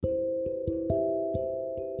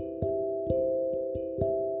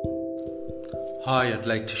Hi, I'd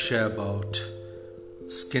like to share about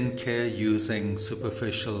skincare using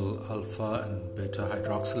superficial alpha and beta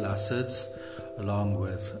hydroxyl acids along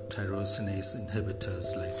with tyrosinase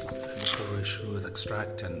inhibitors like licorice root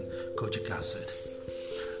extract and kojic acid.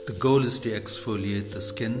 The goal is to exfoliate the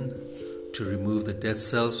skin, to remove the dead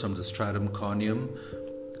cells from the stratum corneum,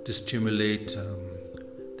 to stimulate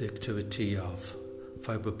the activity of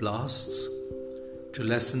fibroblasts, to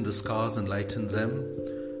lessen the scars and lighten them,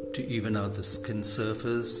 to even out the skin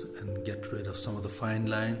surface and get rid of some of the fine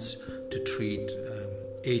lines, to treat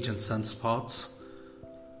age and sunspots,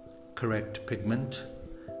 correct pigment,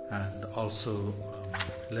 and also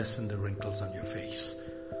lessen the wrinkles on your face.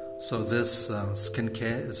 So this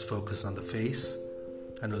skincare is focused on the face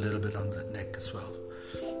and a little bit on the neck as well.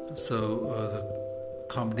 So the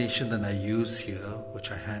combination that I use here,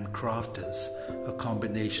 which I handcraft, is a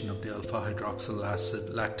combination of the alpha hydroxyl acid,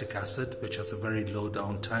 lactic acid, which has a very low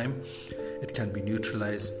downtime. It can be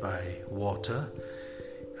neutralized by water,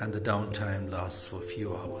 and the downtime lasts for a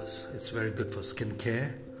few hours. It's very good for skin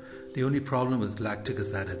care. The only problem with lactic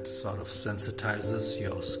is that it sort of sensitizes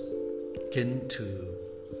your skin to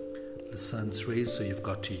the sun's rays, so you've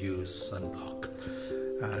got to use sunblock.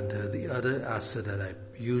 And the other acid that I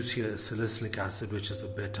use here is salicylic acid, which is a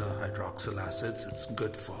beta hydroxyl acid. So it's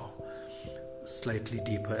good for slightly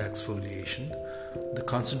deeper exfoliation. The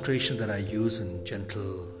concentration that I use in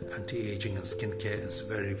gentle anti-aging and skincare is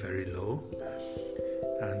very, very low.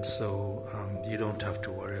 And so you don't have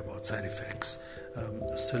to worry about side effects.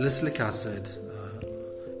 Salicylic acid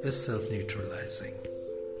is self-neutralizing.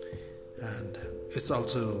 And it's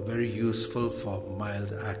also very useful for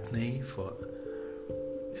mild acne, for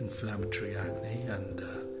inflammatory acne, and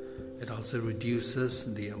it also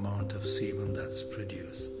reduces the amount of sebum that's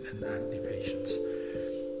produced in acne patients.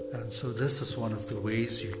 And so this is one of the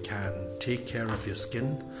ways you can take care of your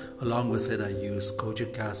skin. Along with it, I use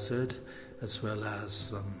kojic acid as well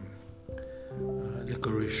as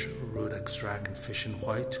licorice root extract and fish and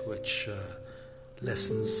white, which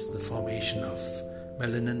lessens the formation of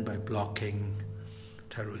melanin by blocking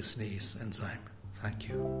tyrosinase enzyme. Thank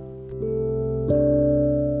you.